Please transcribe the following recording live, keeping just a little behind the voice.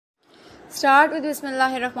Start with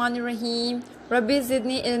Bismillahirrahmanirrahim. Rabbi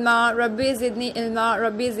zidni ilma, Rabbi zidni ilma,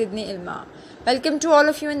 Rabbi zidni ilma. Welcome to all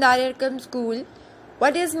of you in Dar-e-Arqam school.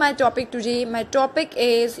 What is my topic today? My topic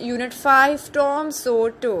is Unit 5, Tom Saw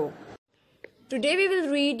Toe. Today we will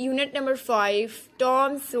read Unit number 5,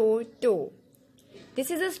 Tom Saw Toe.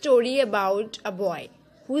 This is a story about a boy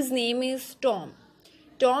whose name is Tom.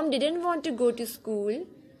 Tom didn't want to go to school,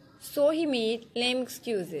 so he made lame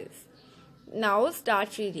excuses. Now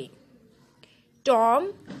start reading.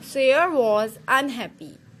 Tom Sawyer was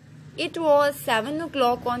unhappy. It was 7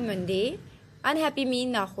 o'clock on Monday. Unhappy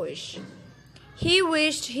means nakhush. He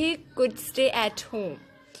wished he could stay at home.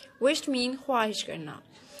 Wished means khwahish karna.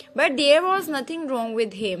 But there was nothing wrong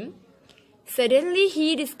with him. Suddenly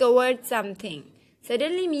he discovered something.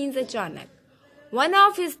 Suddenly means achanak. One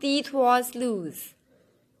of his teeth was loose.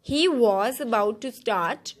 He was about to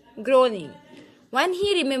start groaning when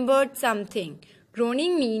he remembered something.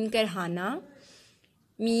 Groaning means karhana,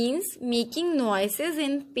 means making noises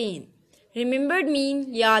in pain. Remembered means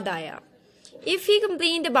yaad aaya. If he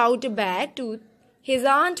complained about a bad tooth, his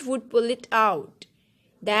aunt would pull it out.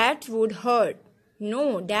 That would hurt.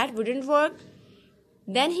 No, that wouldn't work.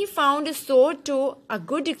 Then he found a sore toe a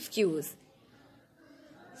good excuse.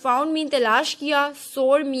 Found mean talash kiya,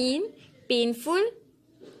 sore mean painful.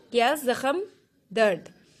 Yes, zakham,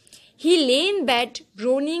 dard. He lay in bed,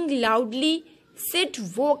 groaning loudly. Sid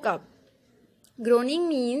woke up. Groaning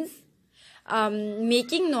means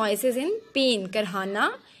making noises in pain.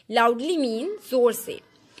 Karhana loudly means zor se.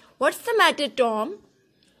 What's the matter, Tom?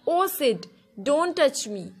 Oh, Sid, don't touch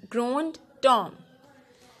me, groaned Tom.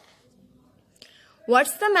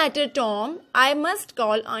 What's the matter, Tom? I must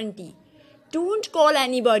call auntie. Don't call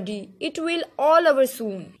anybody. It will all over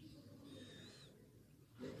soon.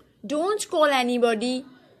 Don't call anybody.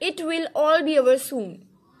 It will all be over soon.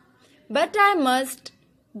 But I must.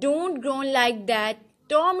 Don't groan like that.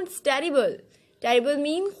 Tom, it's terrible. Terrible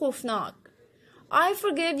means khoofnak. I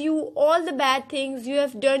forgive you all the bad things you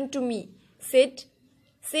have done to me. Sit.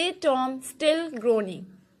 Say Tom, still groaning.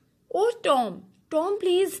 Oh, Tom. Tom,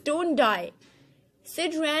 please don't die.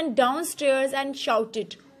 Sid ran downstairs and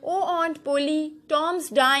shouted, Oh, Aunt Polly, Tom's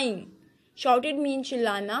dying. Shouted means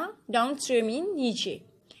chillana. Downstairs means niche.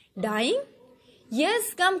 Dying?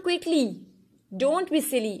 Yes, come quickly. Don't be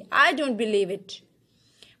silly. I don't believe it.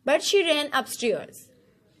 But she ran upstairs,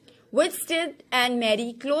 with Sid and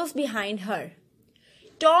Mary close behind her.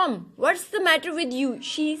 Tom, what's the matter with you?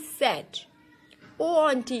 She said. Oh,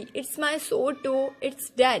 auntie, it's my sore toe. It's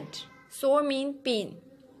dead. Sore means pain.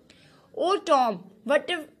 Oh, Tom, what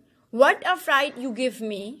a fright you give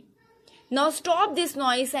me. Now stop this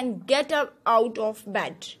noise and get up out of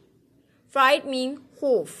bed. Fright means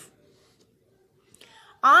khof.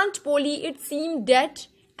 Aunt Polly, it seemed dead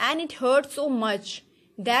and it hurt so much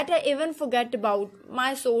that I even forgot about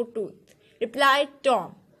my sore tooth, replied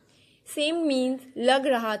Tom. Same means lag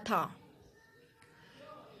raha tha.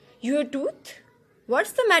 Your tooth?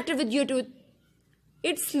 What's the matter with your tooth?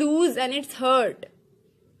 It's loose and it's hurt.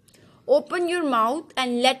 Open your mouth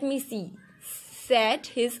and let me see, said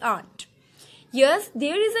his aunt. Yes,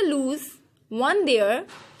 there is a loose one there,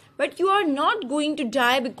 but you are not going to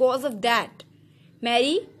die because of that.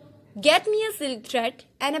 Mary, get me a silk thread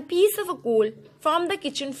and a piece of a coal from the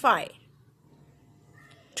kitchen fire.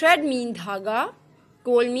 Thread means dhaga,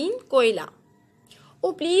 coal means koila.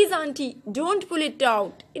 Oh, please, auntie, don't pull it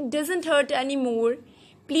out. It doesn't hurt anymore.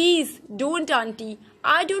 Please, don't, auntie.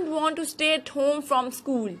 I don't want to stay at home from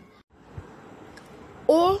school.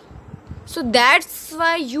 Oh, so that's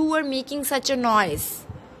why you were making such a noise.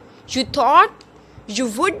 You thought you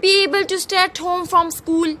would be able to stay at home from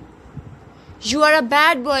school? You are a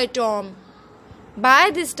bad boy, Tom.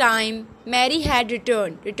 By this time, Mary had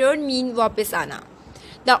returned. Return means वापस आना.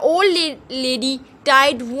 The old lady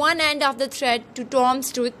tied one end of the thread to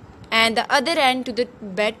Tom's tooth and the other end to the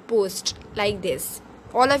bedpost like this.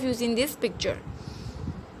 All of you seen this picture.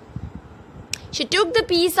 She took the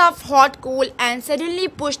piece of hot coal and suddenly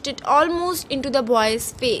pushed it almost into the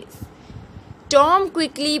boy's face. Tom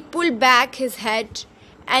quickly pulled back his head,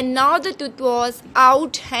 and now the tooth was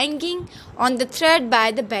out hanging on the thread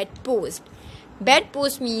by the bedpost.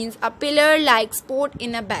 Bedpost means a pillar-like support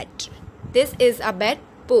in a bed. This is a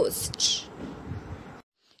bedpost.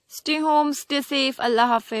 Stay home, stay safe. Allah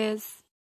Hafiz.